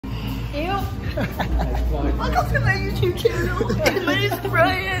Welcome to my YouTube channel. My name is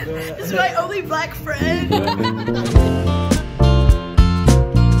Brian. This is my only black friend.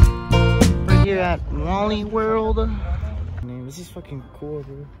 We're here at Wally World. Man, this is fucking cool,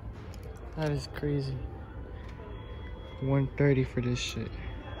 bro. That is crazy. 130 for this shit.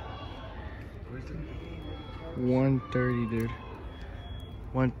 130, dude.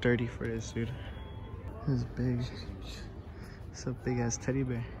 130 for this, dude. This is big. It's a big ass teddy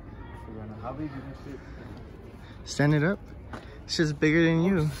bear. How big is this shit? Stand it up. It's just bigger than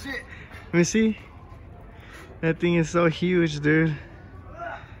you. Oh, shit. Let me see. That thing is so huge, dude.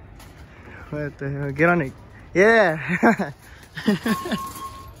 What the hell? Get on it. Yeah.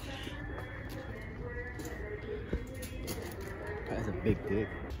 That's a big dick.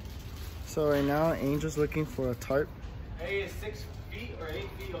 So right now, Angel's looking for a tarp. Hey, is 6 feet or 8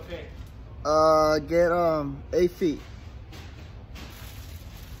 feet okay? Get 8 feet.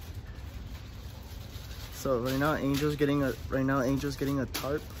 So right now, Angel's getting a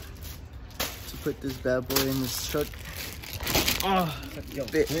tarp to put this bad boy in his truck. Oh,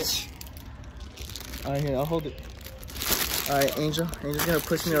 bitch! All right, here, I'll hold it. All right, Angel's gonna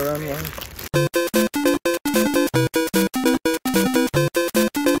push me around here.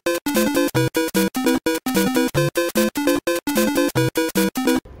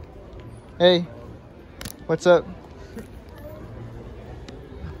 Hey, what's up?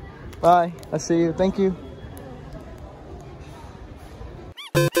 Bye, I'll see you, thank you.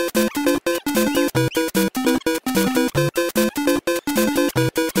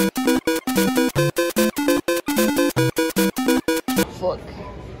 Fuck.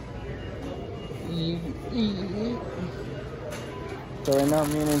 So right now,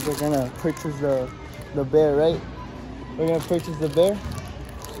 me and Angel are gonna purchase the bear, right? We're gonna purchase the bear.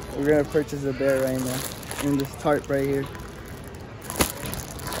 We're gonna purchase the bear right now in this tarp right here.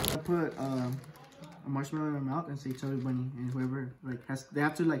 I put a marshmallow in their mouth and say Chubby Bunny, and whoever like they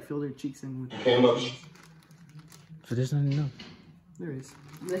have to like fill their cheeks in with. So there's nothing enough. There is.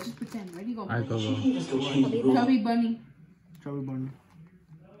 Let's just pretend. Ready? Go. Alright, go. Chubby Bunny. Chubby Bunny.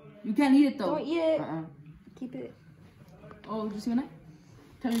 You can't eat it though. Don't eat it. Keep it. Oh, just gonna.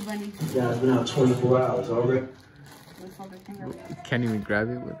 Chubby Bunny. Yeah, it's been out 24 hours already. Can't even grab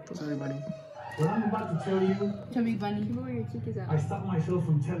it with the... Chubby Bunny. What I'm about to tell you, Chubby Bunny. Where your cheek is at. I stopped myself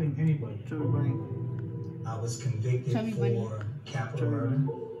from telling anybody. Chubby Bunny. I was convicted Chubby Bunny. for capital murder.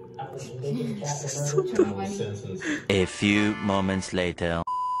 I was convicted of capital Chubby murder. Bunny. A few moments later.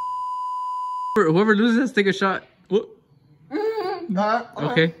 Whoever loses has to take a shot. What? Nah,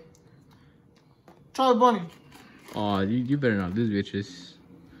 Okay. Chubby Bunny. Oh, you better not lose, bitches.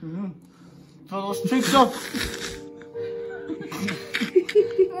 So those cheeks up.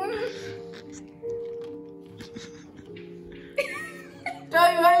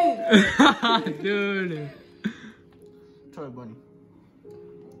 Chubby Bunny. Dude. Chubby Bunny.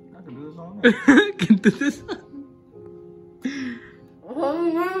 I can do this all night. Can do this.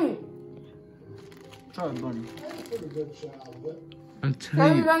 Chubby Bunny. Pretty good child, but I'm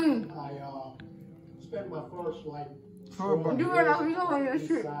telling you. Bunny. I spent my first like Chubby Bunny. You are not on your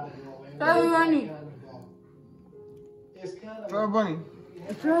shit. side of Orlando. Chubby Bunny. It's kind of Chubby Bunny.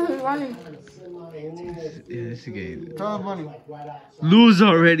 Chubby Bunny. Yeah, this is game. Chubby Bunny. like right outside. Lose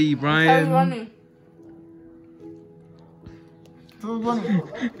already, Chubby Brian. Bunny. Chubby Bunny.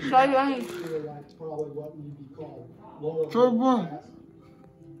 Chubby Bunny. Like probably what would be called lower. Chubby Bunny.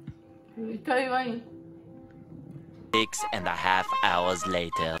 Chubby Bunny. 6.5 hours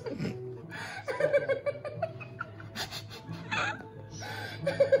later.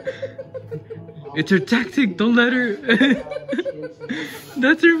 It's her tactic. Don't let her.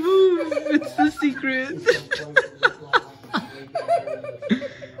 That's her move. It's the secret.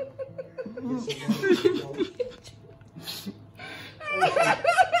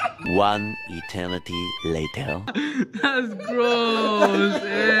 One eternity later. That's gross. Ew.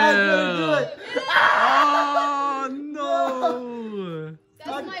 Oh no.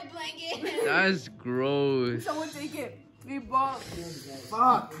 That's my blanket. That's gross. Someone take it. $3.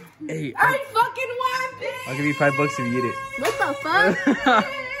 Fuck. Hey, I fucking want it. I'll give you $5 if you eat it. What the fuck?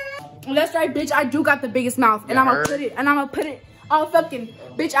 That's right, bitch. I do got the biggest mouth, and I'm gonna put it on fucking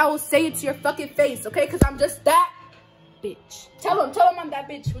bitch. I will say it to your fucking face, okay? Cause I'm just that bitch. Tell him I'm that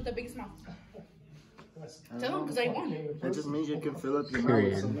bitch with the biggest mouth. Tell him, cause I won. That just means you can fill up your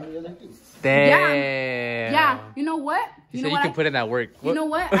Period. mouth. Damn. Yeah. You know what? You said you can put in that work. You know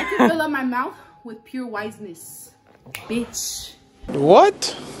what? I can fill up my mouth with pure wiseness, bitch.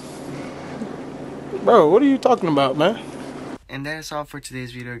 What? Bro, what are you talking about, man? And that's all for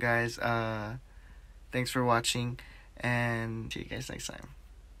today's video, guys. Thanks for watching, and see you guys next time.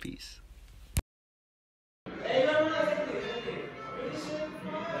 Peace.